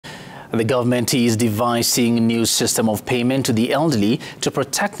The government is devising a new system of payment to the elderly to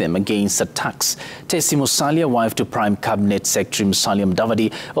protect them against attacks. Tessie Musalia, wife to Prime Cabinet Secretary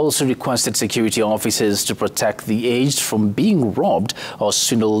Mudavadi, also requested security officers to protect the aged from being robbed or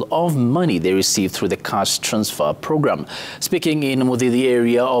swindled of money they receive through the cash transfer program. Speaking in Mudavadi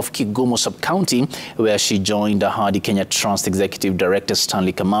area of Kigumo sub-county, where she joined the Hardy Kenya Trust Executive Director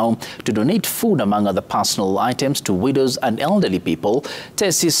Stanley Kamau to donate food among other personal items to widows and elderly people,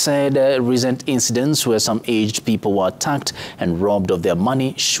 Tessie said recent incidents where some aged people were attacked and robbed of their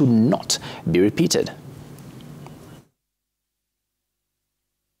money should not be repeated.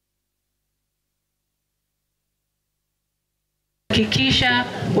 Hakikisha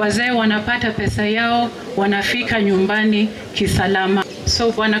wazee wanapata pesa yao, wanafika nyumbani kisalama.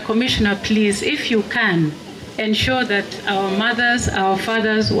 So Bwana Commissioner, please, if you can, ensure that our mothers, our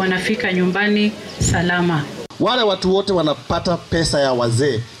fathers wanafika nyumbani salama. Wale watu wote wanapata pesa ya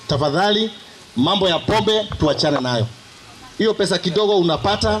wazee, tafadhali mambo ya pombe tuachane nayo. Hiyo pesa kidogo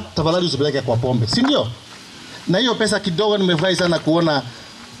unapata, tafadhali usipeleke kwa pombe, si ndio? Na hiyo pesa kidogo, nimefurahi sana kuona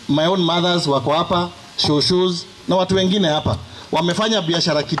my own mothers wako hapa, shoes na watu wengine hapa wamefanya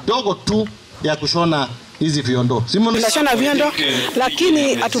biashara kidogo tu ya kushona hizi viondo. Tunashona viondo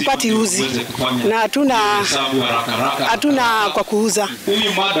lakini hatupati uzi na hatuna kwa kuuza.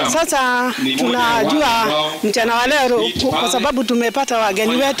 Sasa tunajua mchana wa leo kwa sababu tumepata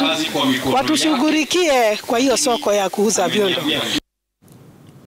wageni wetu, watushughulikie kwa hiyo soko ya kuuza viondo.